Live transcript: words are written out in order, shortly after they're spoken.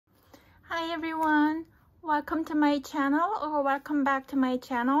Hi everyone, welcome to my channel or welcome back to my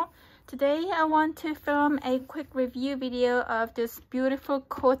channel. Today I want to film a quick review video of this beautiful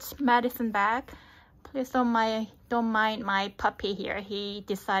Coach Madison bag. Please don't mind my puppy here. He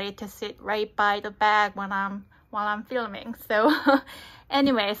decided to sit right by the bag while I'm filming. So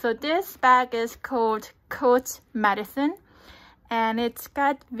anyway, so this bag is called Coach Madison and it's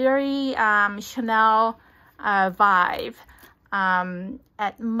got very Chanel vibe.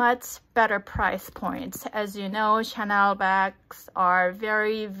 At much better price points. As you know, Chanel bags are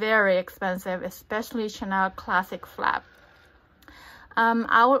very expensive, especially Chanel Classic Flap.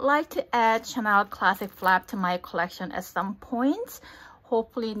 I would like to add Chanel Classic Flap to my collection at some point,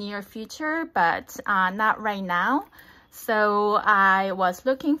 hopefully near future, but not right now. So I was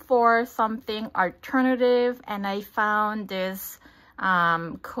looking for something alternative and I found this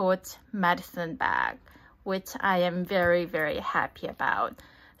Coach Madison bag, which I am very happy about.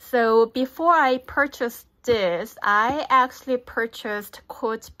 So before I purchased this, I actually purchased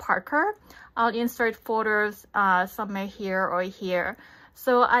Coach Parker. I'll insert photos somewhere here or here.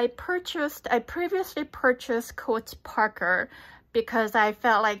 So I previously purchased Coach Parker because I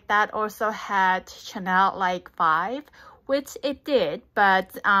felt like that also had Chanel-like vibe, which it did, but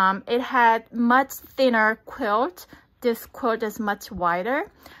it had much thinner quilt. This quilt is much wider.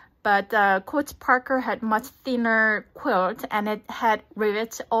 But Coach Parker had much thinner quilt and it had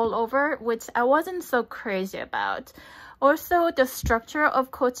rivets all over, which I wasn't so crazy about. Also, the structure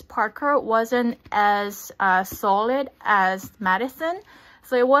of Coach Parker wasn't as solid as Madison,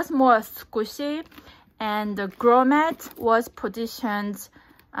 so it was more squishy. And the grommet was positioned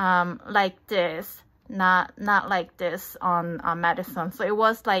like this, not like this on Madison. So it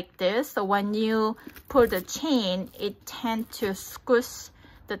was like this. So when you pull the chain, it tends to squish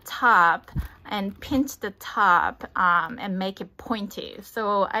the top and pinch the top and make it pointy,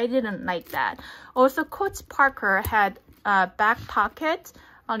 so I didn't like that. Also, Coach Parker had a back pocket.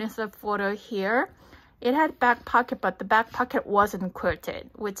 I'll insert a photo here. It had back pocket, but the back pocket wasn't quilted,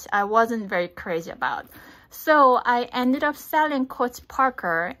 which I wasn't very crazy about. So I ended up selling Coach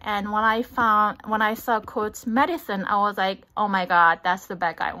Parker, and when I saw Coach Madison, I was like, oh my god, that's the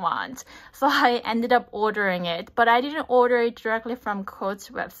bag I want. So I ended up ordering it, but I didn't order it directly from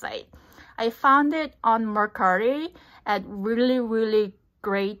Coach website. I found it on Mercari at really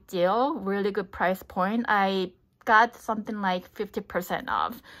great deal, really good price point. I got something like 50%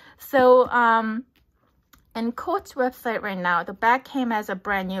 off. So and Coach website right now, the bag came as a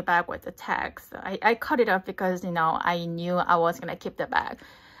brand new bag with the tag. So I cut it off because, you know, I knew I was gonna keep the bag.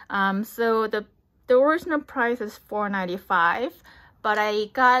 So the original price is $4.95, but I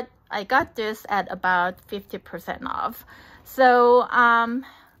got this at about 50% off. So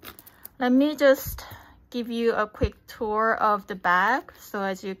let me just give you a quick tour of the bag. So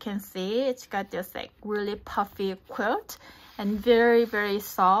as you can see, it's got this like really puffy quilt and very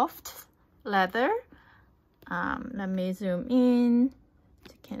soft leather. Let me zoom in.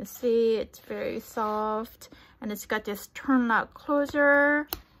 As you can see, it's very soft and it's got this turn-lock closure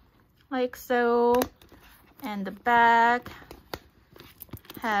like so, and the bag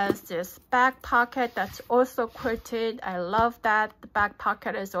has this back pocket that's also quilted. I love that the back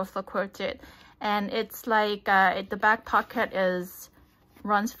pocket is also quilted, and it's like the back pocket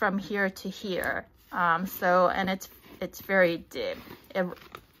runs from here to here. And it's very deep.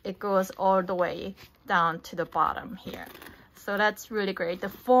 It goes all the way down to the bottom here, so that's really great. The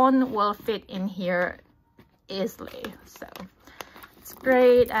phone will fit in here easily, so it's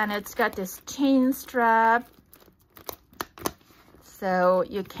great. And it's got this chain strap, so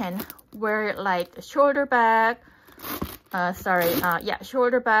you can wear it like a shoulder bag,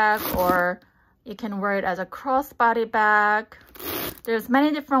 shoulder bag, or you can wear it as a crossbody bag. There's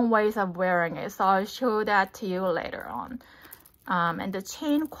many different ways of wearing it, so I'll show that to you later on. And the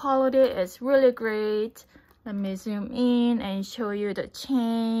chain quality is really great. Let me zoom in and show you the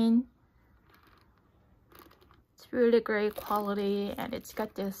chain. It's really great quality, and it's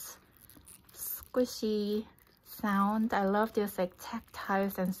got this squishy sound. I love this like tactile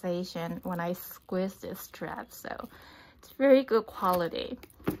sensation when I squeeze this strap, so it's very good quality.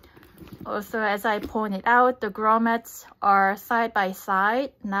 Also, as I pointed out, the grommets are side by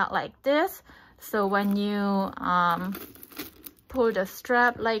side, not like this. So when you pull the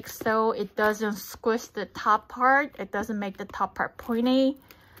strap like so, it doesn't squish the top part. It doesn't make the top part pointy.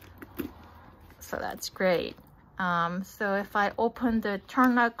 So that's great. So if I open the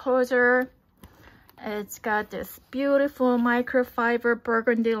turn-lock closure, it's got this beautiful microfiber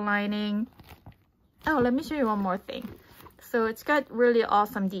burgundy lining. Oh, let me show you one more thing. So it's got really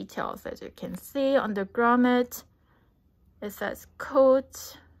awesome details. As you can see on the grommet, it says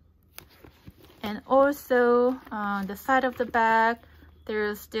Coach And also on the side of the bag,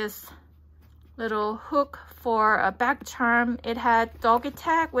 there's this little hook for a back charm. It had doggy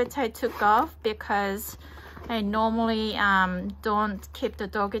tag, which I took off because I normally don't keep the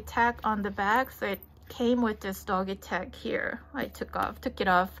doggy tag on the bag, so it came with this doggy tag here. I took it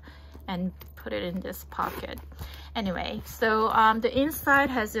off and put it in this pocket. Anyway, so the inside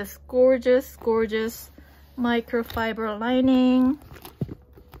has this gorgeous microfiber lining,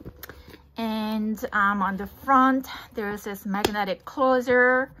 and on the front there's this magnetic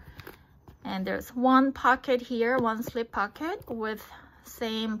closer, and there's one pocket here, one slip pocket with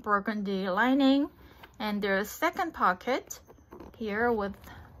same burgundy lining, and there's second pocket here with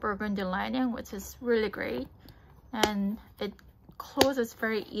burgundy lining, which is really great, and it closes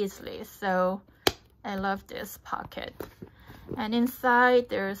very easily, so I love this pocket. And inside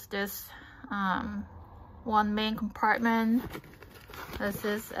there's this one main compartment. This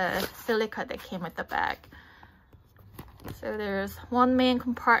is a silica that came with the bag. So there's one main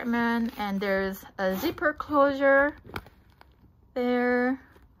compartment, and there's a zipper closure there,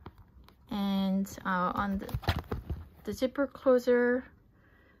 and on the zipper closure,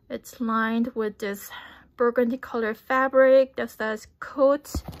 it's lined with this burgundy color fabric that says Coach.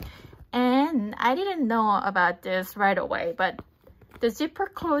 And I didn't know about this right away, but the zipper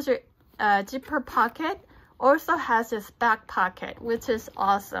closure zipper pocket also has this back pocket, which is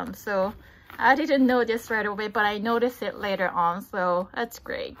awesome. So I didn't know this right away, but I noticed it later on, so that's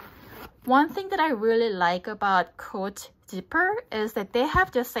great. One thing that I really like about Coach zipper is that they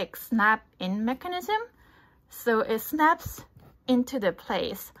have this like snap in mechanism, so it snaps into the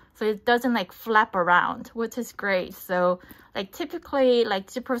place, so it doesn't like flap around, which is great. So like typically like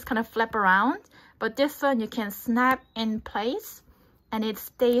zippers kind of flap around, but this one you can snap in place and it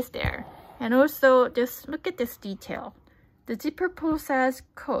stays there. And also just look at this detail. The zipper pull says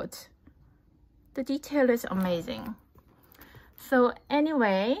Coach. The detail is amazing. So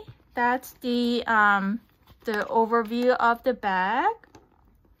anyway, that's the overview of the bag.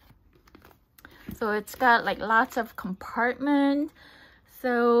 So it's got like lots of compartments.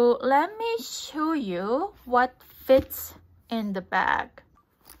 So let me show you what fits in the bag.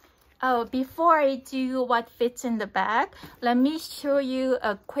 Oh, before I do what fits in the bag, let me show you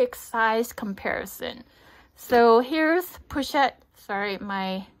a quick size comparison. So here's pochette. Sorry,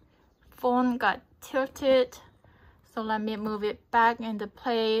 my phone got tilted. So let me move it back into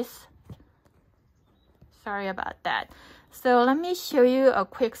place. Sorry about that. So let me show you a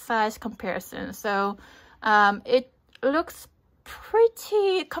quick size comparison. So it looks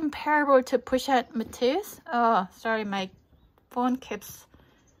pretty comparable to pochette Matisse. Oh, sorry, my phone keeps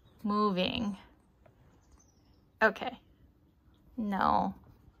moving. Okay. No.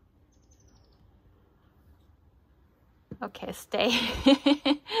 Okay, stay.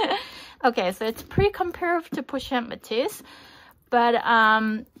 Okay, so it's pretty comparable to pochette Matisse, but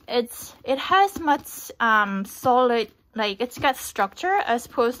it has much solid, like it's got structure, as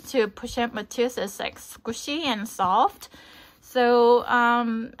opposed to pochette Matisse is like squishy and soft. So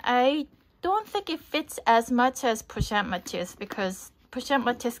I don't think it fits as much as pochette Matisse, because pochette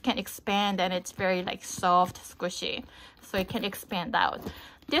Matisse can expand and it's very like soft, squishy, so it can expand out.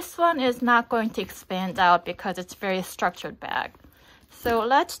 This one is not going to expand out because it's very structured bag. So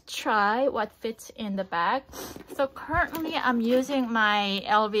let's try what fits in the bag. So currently I'm using my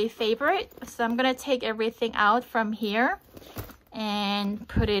LV favorite. So I'm gonna take everything out from here and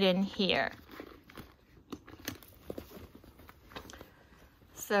put it in here.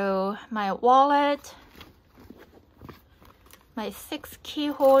 So my wallet, my 6 key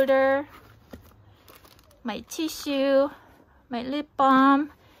holder, my tissue, my lip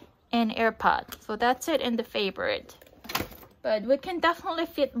balm, and AirPod. So that's it in the favorite. But we can definitely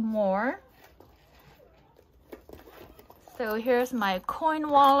fit more. So here's my coin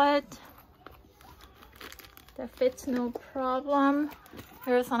wallet. That fits no problem.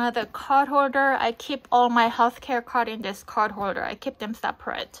 Here's another card holder. I keep all my healthcare card in this card holder. I keep them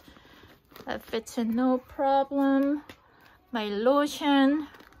separate. That fits in no problem. My lotion.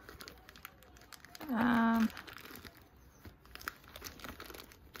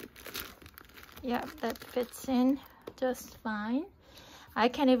 Yeah, that fits in just fine. I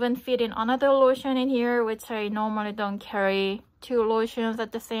can even fit in another lotion in here, which I normally don't carry 2 lotions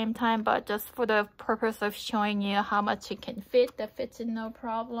at the same time, but just for the purpose of showing you how much it can fit, that fits in no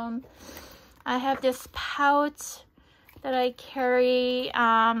problem. I have this pouch that I carry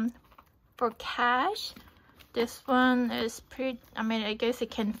for cash. This one is pretty, I mean, I guess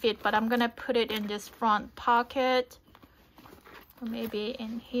it can fit, but I'm gonna put it in this front pocket, or maybe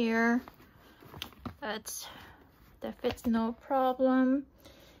in here. That fits no problem.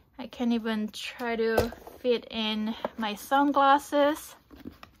 I can even try to fit in my sunglasses.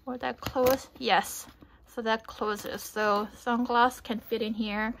 Will that close? Yes, so that closes. So sunglasses can fit in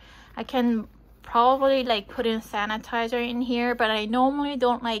here. I can probably like put in sanitizer in here, but I normally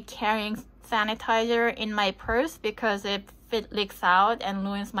don't like carrying sanitizer in my purse because if it leaks out and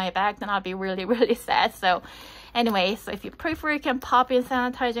ruins my bag, then I'll be really, really sad. So anyway, so if you prefer, you can pop in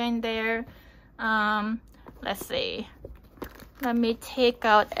sanitizer in there. Let's see. Let me take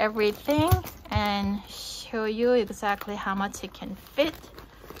out everything and show you exactly how much it can fit.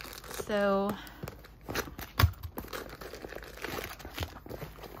 So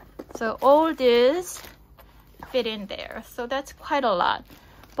all this fit in there. So that's quite a lot.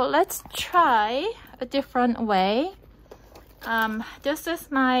 But let's try a different way. This is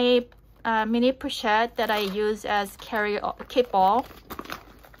my mini pochette that I use as keep all.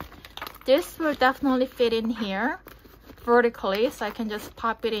 This will definitely fit in here vertically, so I can just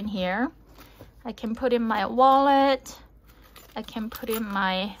pop it in here. I can put in my wallet. I can put in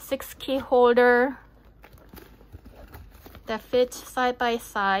my 6-key holder that fits side by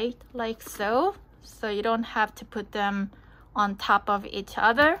side like so. So you don't have to put them on top of each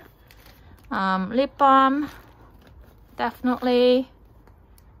other. Lip balm, definitely.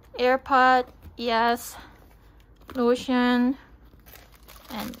 AirPod, yes. Lotion,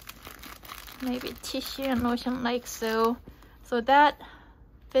 and maybe tissue and lotion like so. So that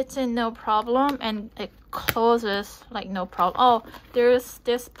fits in no problem, and it closes like no problem. Oh, there's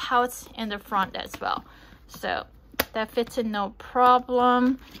this pouch in the front as well. So that fits in no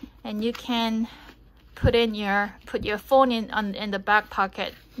problem, and you can put your phone in the back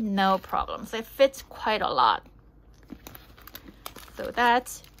pocket, no problem. So it fits quite a lot. So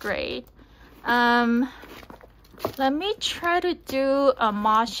that's great. Let me try to do a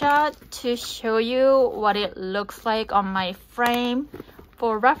mod shot to show you what it looks like on my frame.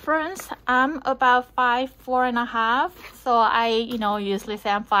 For reference, I'm about 5'4.5", so I usually say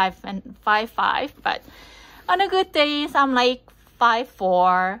I'm 5'5", but on a good days I'm like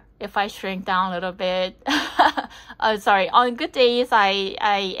 5'4" if I shrink down a little bit. Sorry, on good days I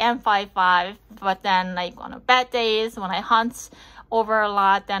am 5'5", but then like on a bad days when I hunt over a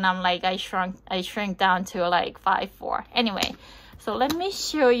lot, then I'm like I shrink down to like 5'4". Anyway, so let me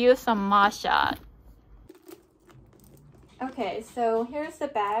show you some mod shot. Okay, so here's the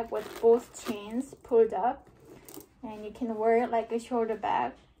bag with both chains pulled up, and you can wear it like a shoulder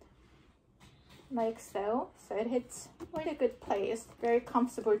bag, like so. So it hits quite a good place, very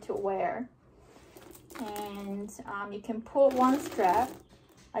comfortable to wear. And you can pull one strap.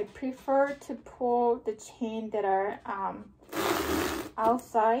 I prefer to pull the chain that are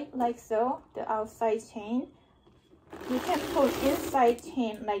outside, like so, the outside chain. You can pull inside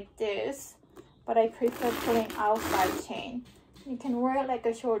chain like this, but I prefer pulling outside chain. You can wear it like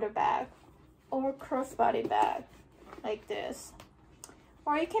a shoulder bag or crossbody bag like this.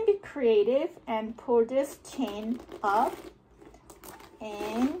 Or you can be creative and pull this chain up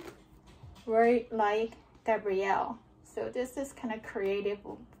and wear it like Gabrielle. So this is kind of creative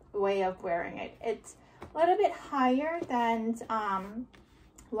way of wearing it. It's a little bit higher than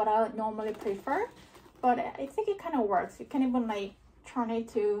what I would normally prefer, but I think it kind of works. You can even like turn it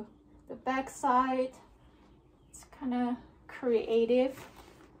to the back side. It's kind of creative,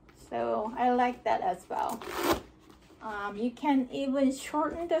 so I like that as well. You can even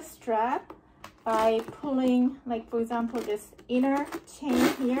shorten the strap by pulling, like for example, this inner chain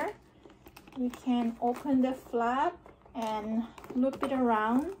here. You can open the flap and loop it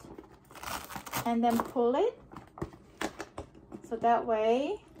around and then pull it, so that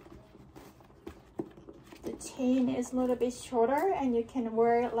way the chain is a little bit shorter and you can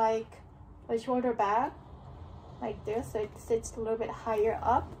wear it like a shoulder bag like this, so it sits a little bit higher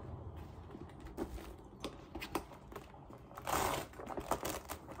up.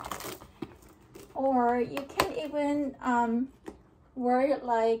 Or you can even wear it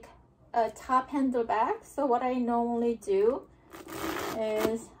like a top handle bag. So what I normally do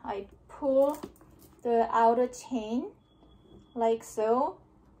is I pull the outer chain like so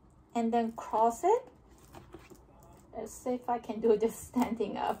and then cross it. Let's see if I can do this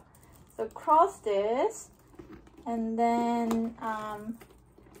standing up. So cross this and then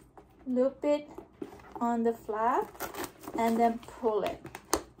loop it on the flap and then pull it.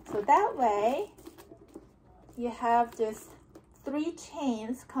 So that way you have this 3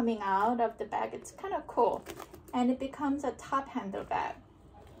 chains coming out of the bag. It's kind of cool, and it becomes a top handle bag.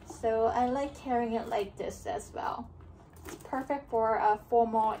 So I like carrying it like this as well. It's perfect for a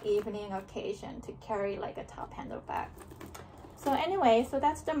formal evening occasion to carry like a top handle bag. So anyway, so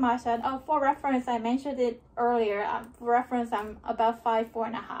that's the measurement. Oh, for reference, I mentioned it earlier. For reference, I'm about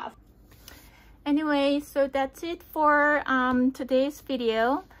 4.5. Anyway, so that's it for today's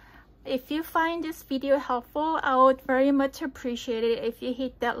video. If you find this video helpful, I would very much appreciate it if you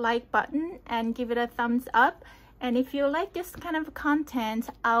hit that like button and give it a thumbs up. And if you like this kind of content,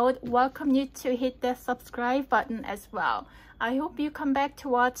 I would welcome you to hit the subscribe button as well. I hope you come back to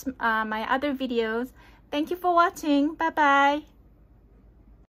watch my other videos. Thank you for watching. Bye bye.